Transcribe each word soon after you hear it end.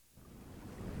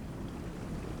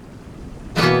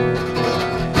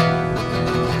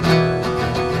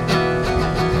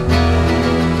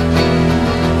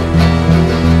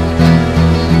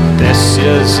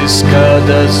as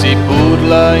escadas e por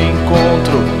lá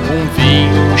encontro um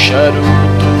vinho, um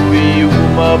charuto e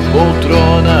uma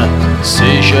poltrona.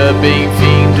 Seja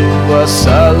bem-vindo,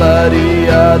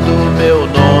 assalariado, meu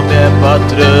nome é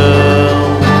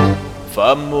patrão,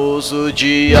 famoso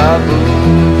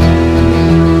diabo.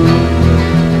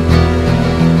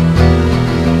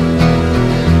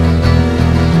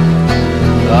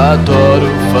 Adoro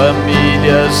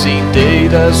famílias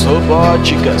inteiras,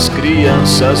 robóticas,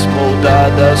 crianças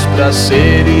moldadas pra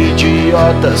ser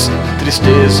idiotas.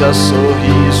 Tristeza,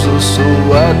 sorriso,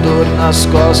 sua dor nas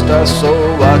costas,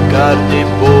 sou a carne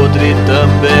podre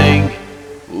também,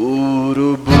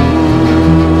 urubu.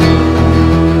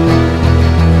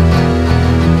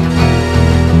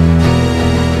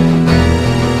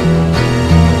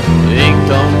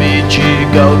 Então me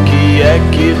diga o que é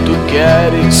que tu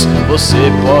queres.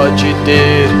 Você pode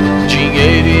ter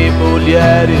dinheiro e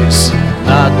mulheres,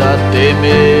 nada a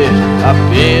temer,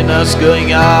 apenas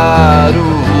ganhar.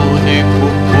 O único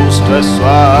custo é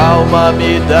sua alma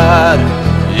me dar.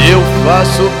 Eu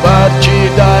faço parte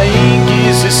da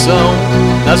Inquisição,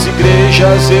 nas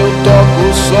igrejas eu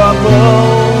toco sua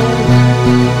mão.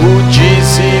 O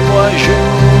dízimo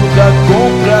ajuda a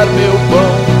comprar meu pão.